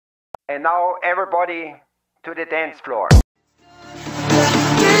And now everybody to the dance floor.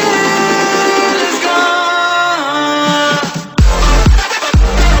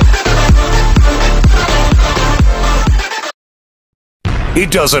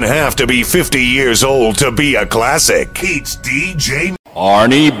 It doesn't have to be 50 years old to be a classic. It's DJ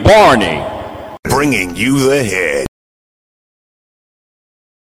Arnie Barney, bringing you the hit.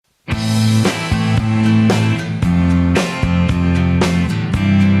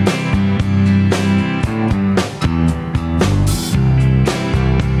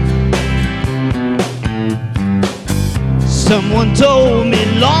 Someone told me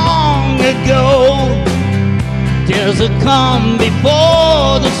long ago, there's a calm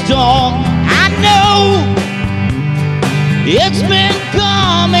before the storm. I know it's been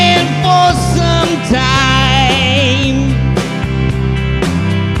coming for some time.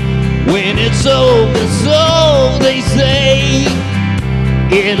 When it's over, so they say,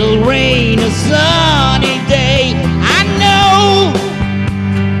 it'll rain a sunny day. I know,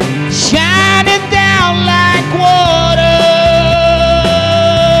 shining down like water.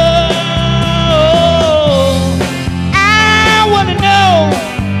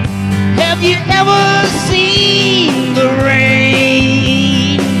 Have you ever seen the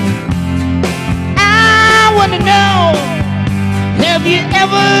rain? I want to know, have you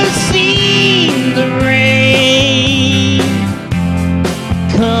ever seen the rain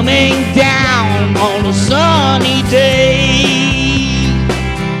coming down on a sunny day?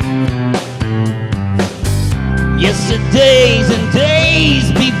 Yesterdays and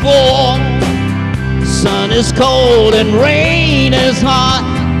days before, sun is cold and rain is hot.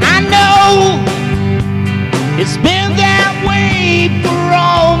 I know it's been that way for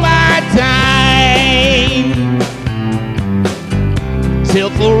all my time, till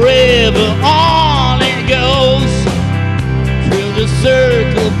forever on it goes, through the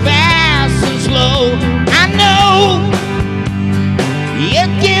circle fast and slow. I know it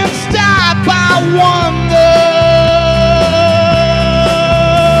can't stop, I wonder.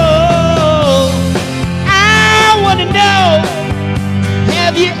 I want to know,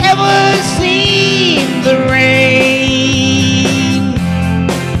 have you ever seen the rain?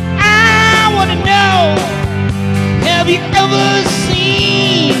 I want to know, have you ever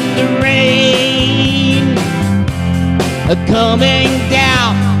seen the rain coming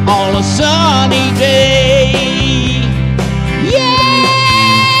down on a sunny day? Yeah,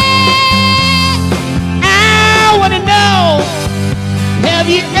 I want to know, have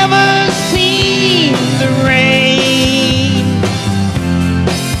you ever seen the rain?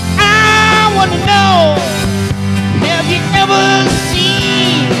 I want to know, have you ever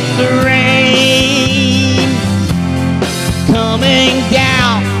seen the rain coming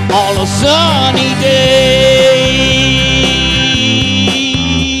down on a sunny day?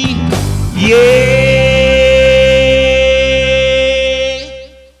 Yeah.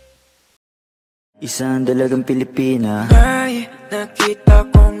 Isang dalagang Pilipina, may nakita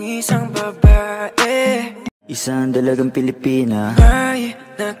kong isang babae. isang dalagang Pilipina, May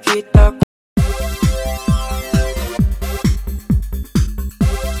nakita